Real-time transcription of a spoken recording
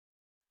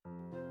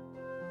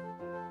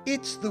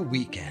It's the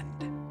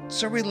weekend,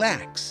 so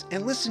relax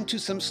and listen to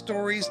some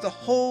stories the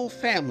whole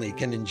family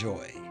can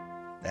enjoy.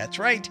 That's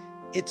right,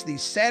 it's the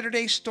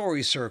Saturday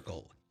Story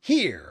Circle,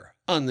 here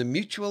on the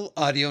Mutual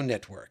Audio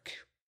Network.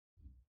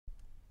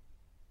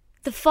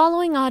 The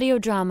following audio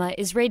drama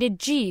is rated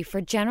G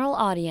for general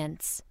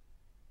audience.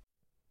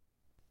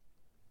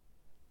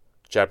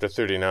 Chapter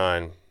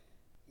 39.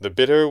 The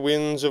bitter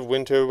winds of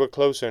winter were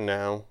closer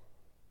now.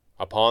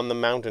 Upon the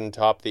mountain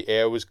top the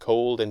air was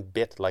cold and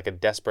bit like a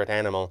desperate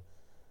animal.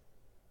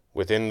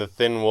 Within the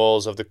thin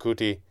walls of the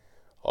kuti,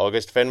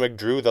 August Fenwick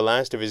drew the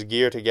last of his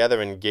gear together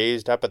and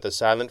gazed up at the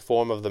silent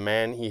form of the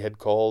man he had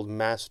called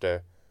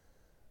Master.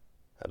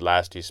 At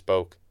last he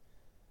spoke.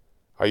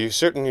 "Are you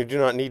certain you do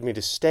not need me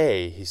to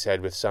stay?" he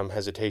said with some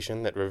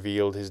hesitation that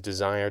revealed his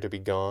desire to be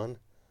gone.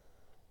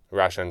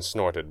 Rashan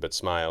snorted but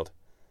smiled.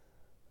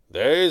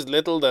 "There is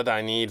little that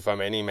I need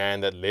from any man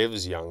that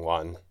lives, young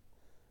one,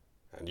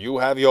 and you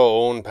have your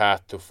own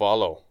path to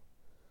follow.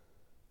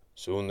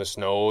 Soon the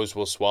snows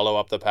will swallow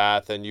up the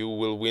path, and you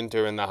will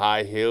winter in the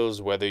high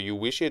hills whether you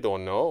wish it or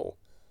no."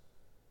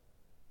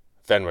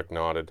 Fenwick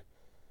nodded.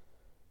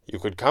 "You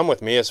could come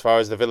with me as far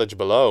as the village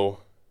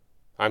below.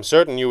 I'm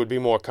certain you would be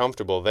more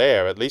comfortable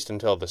there, at least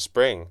until the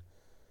spring."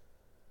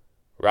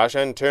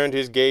 Rashan turned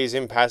his gaze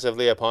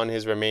impassively upon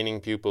his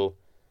remaining pupil.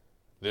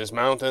 "This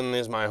mountain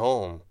is my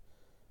home.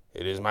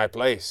 It is my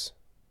place.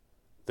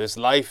 This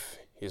life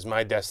is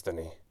my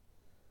destiny.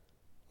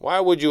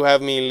 Why would you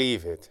have me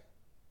leave it?"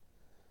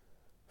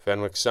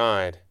 Fenwick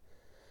sighed.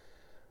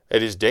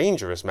 "It is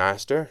dangerous,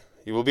 master.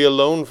 You will be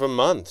alone for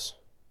months."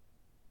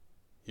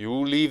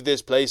 "You leave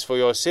this place for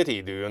your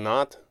city, do you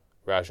not?"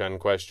 Rashan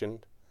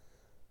questioned.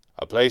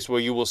 "A place where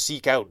you will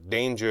seek out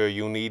danger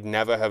you need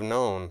never have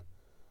known,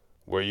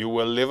 where you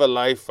will live a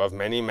life of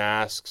many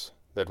masks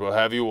that will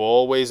have you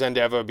always and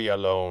ever be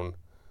alone.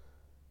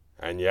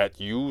 And yet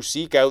you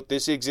seek out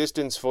this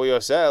existence for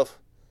yourself.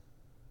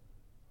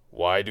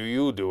 Why do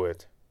you do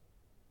it?"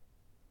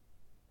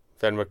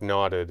 Fenwick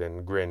nodded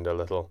and grinned a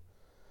little.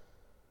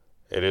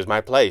 "It is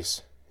my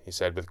place," he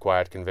said with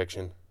quiet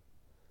conviction.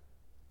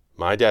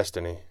 "My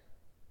destiny."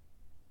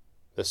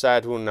 The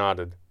sadhu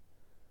nodded.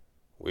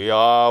 "We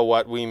are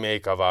what we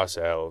make of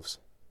ourselves."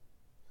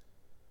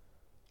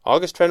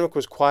 August Fenwick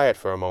was quiet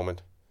for a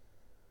moment.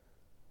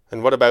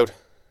 "And what about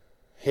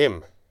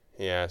him?"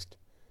 he asked.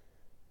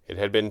 It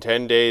had been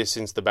 10 days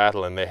since the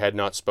battle, and they had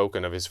not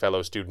spoken of his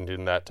fellow student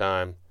in that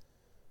time.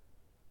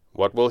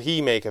 "What will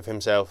he make of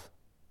himself?"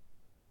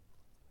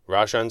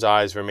 Rashan's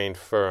eyes remained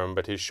firm,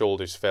 but his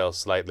shoulders fell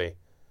slightly.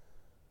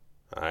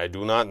 "I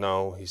do not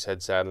know," he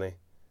said sadly.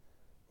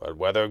 "But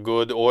whether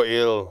good or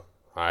ill,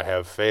 I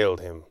have failed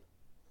him."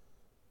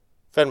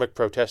 Fenwick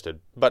protested.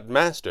 "But,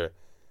 master,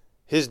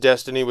 his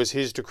destiny was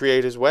his to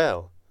create as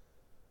well."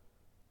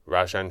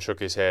 Rashan shook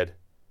his head.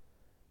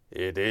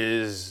 "It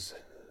is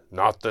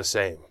not the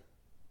same."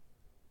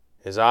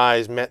 His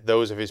eyes met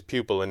those of his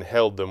pupil and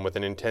held them with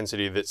an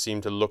intensity that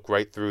seemed to look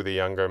right through the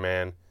younger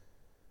man.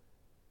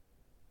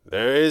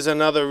 "There is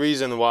another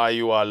reason why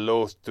you are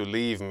loath to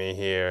leave me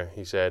here,"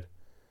 he said.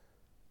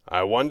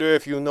 "I wonder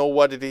if you know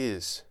what it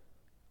is."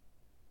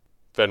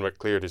 Fenwick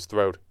cleared his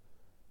throat.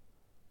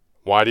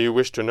 "Why do you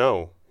wish to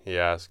know?" he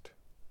asked.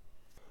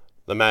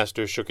 The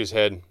master shook his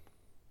head.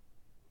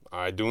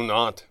 "I do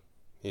not,"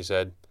 he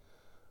said.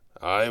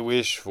 "I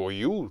wish for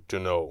you to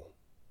know."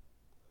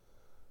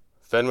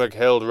 Fenwick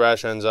held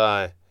Rashan's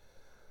eye.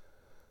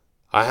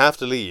 "I have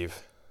to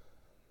leave.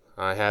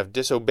 I have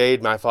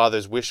disobeyed my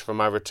father's wish for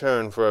my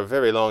return for a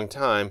very long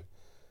time.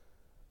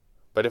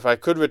 But if I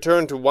could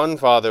return to one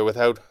father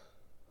without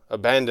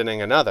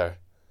abandoning another—"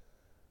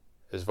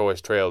 His voice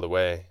trailed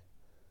away.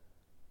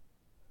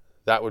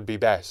 "That would be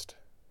best,"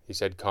 he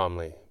said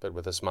calmly, but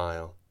with a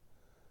smile.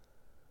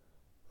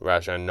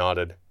 Rashan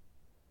nodded.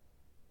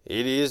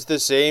 "It is the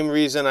same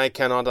reason I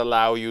cannot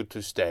allow you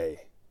to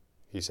stay,"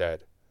 he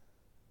said.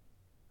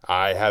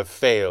 "I have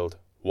failed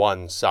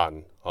one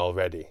son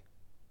already."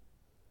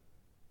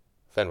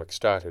 Fenwick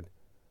started.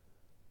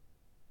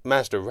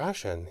 "Master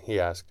Rashan," he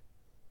asked.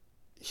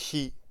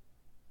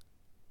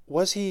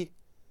 Was he...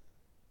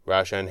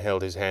 Rashan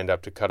held his hand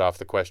up to cut off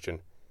the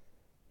question.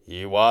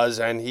 "He was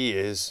and he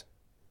is,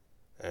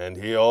 and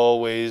he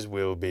always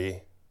will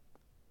be."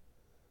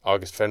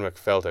 August Fenwick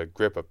felt a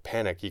grip of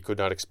panic he could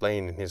not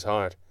explain in his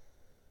heart.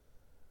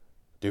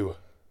 Do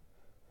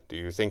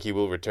you think he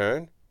will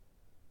return?"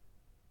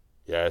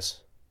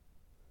 "Yes."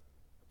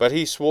 "But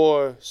he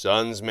swore—"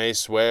 "Sons may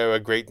swear a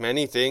great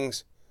many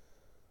things.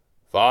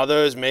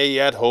 Fathers may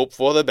yet hope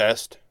for the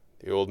best,"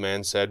 the old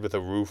man said with a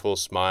rueful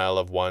smile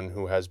of one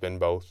who has been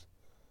both.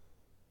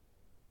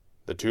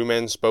 The two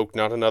men spoke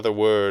not another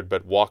word,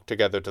 but walked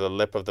together to the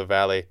lip of the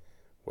valley,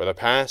 where the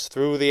pass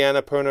through the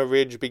Annapurna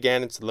ridge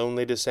began its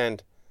lonely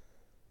descent.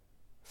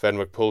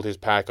 Fenwick pulled his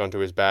pack onto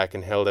his back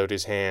and held out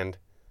his hand.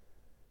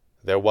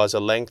 There was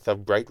a length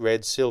of bright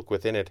red silk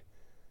within it,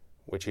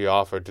 which he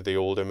offered to the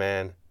older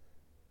man.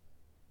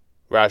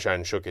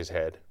 Rashan shook his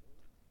head.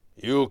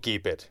 "You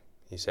keep it,"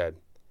 he said.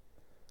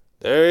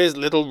 "There is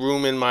little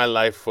room in my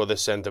life for the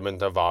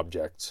sentiment of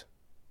objects."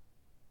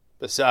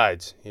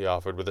 Besides, he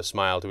offered with a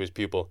smile to his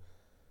pupil,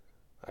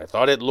 I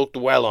thought it looked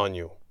well on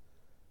you,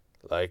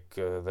 like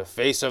the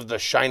face of the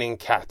shining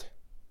cat.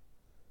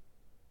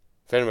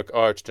 Fenwick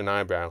arched an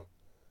eyebrow.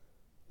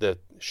 The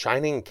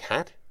shining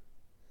cat?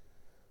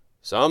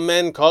 Some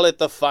men call it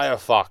the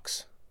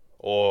firefox,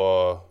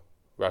 or...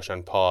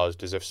 Roshan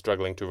paused, as if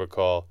struggling to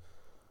recall.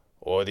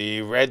 Or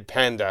the red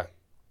panda.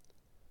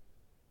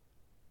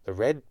 The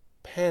red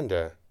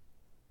panda?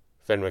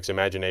 Fenwick's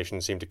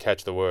imagination seemed to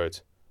catch the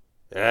words.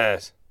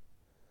 Yes.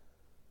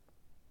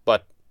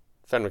 But,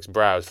 Fenwick's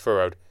brows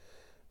furrowed,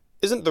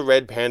 isn't the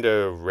red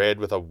panda red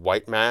with a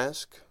white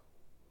mask?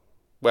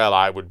 Well,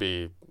 I would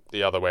be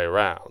the other way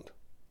around.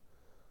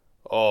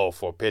 Oh,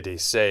 for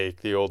pity's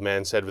sake, the old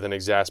man said with an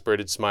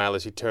exasperated smile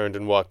as he turned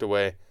and walked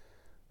away.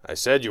 I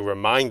said you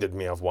reminded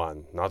me of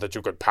one, not that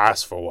you could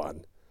pass for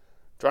one.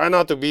 Try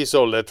not to be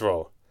so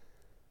literal.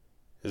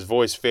 His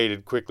voice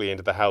faded quickly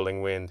into the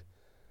howling wind.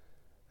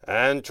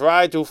 And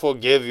try to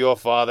forgive your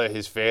father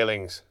his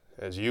failings,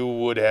 as you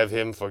would have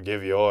him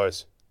forgive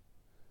yours.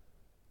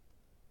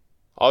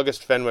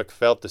 August Fenwick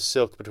felt the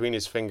silk between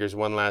his fingers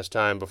one last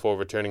time before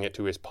returning it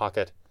to his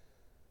pocket.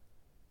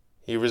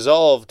 He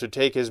resolved to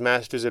take his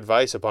master's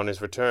advice upon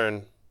his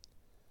return.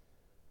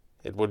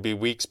 It would be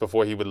weeks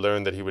before he would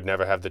learn that he would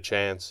never have the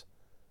chance,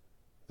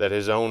 that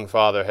his own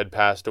father had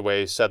passed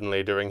away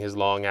suddenly during his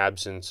long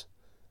absence.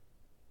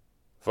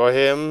 For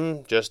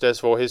him, just as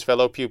for his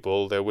fellow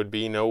pupil, there would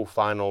be no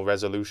final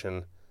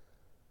resolution,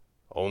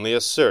 only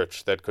a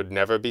search that could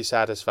never be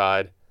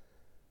satisfied,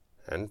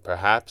 and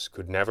perhaps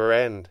could never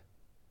end.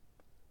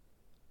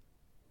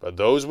 But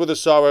those were the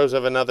sorrows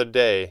of another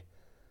day.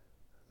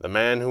 The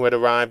man who had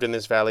arrived in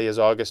this valley as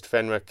August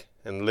Fenwick,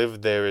 and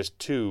lived there as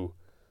two,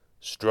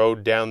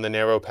 strode down the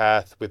narrow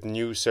path with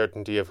new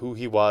certainty of who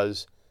he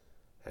was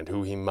and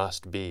who he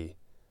must be.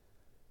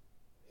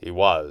 He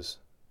was,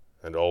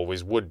 and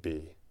always would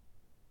be,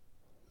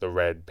 the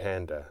red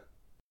panda.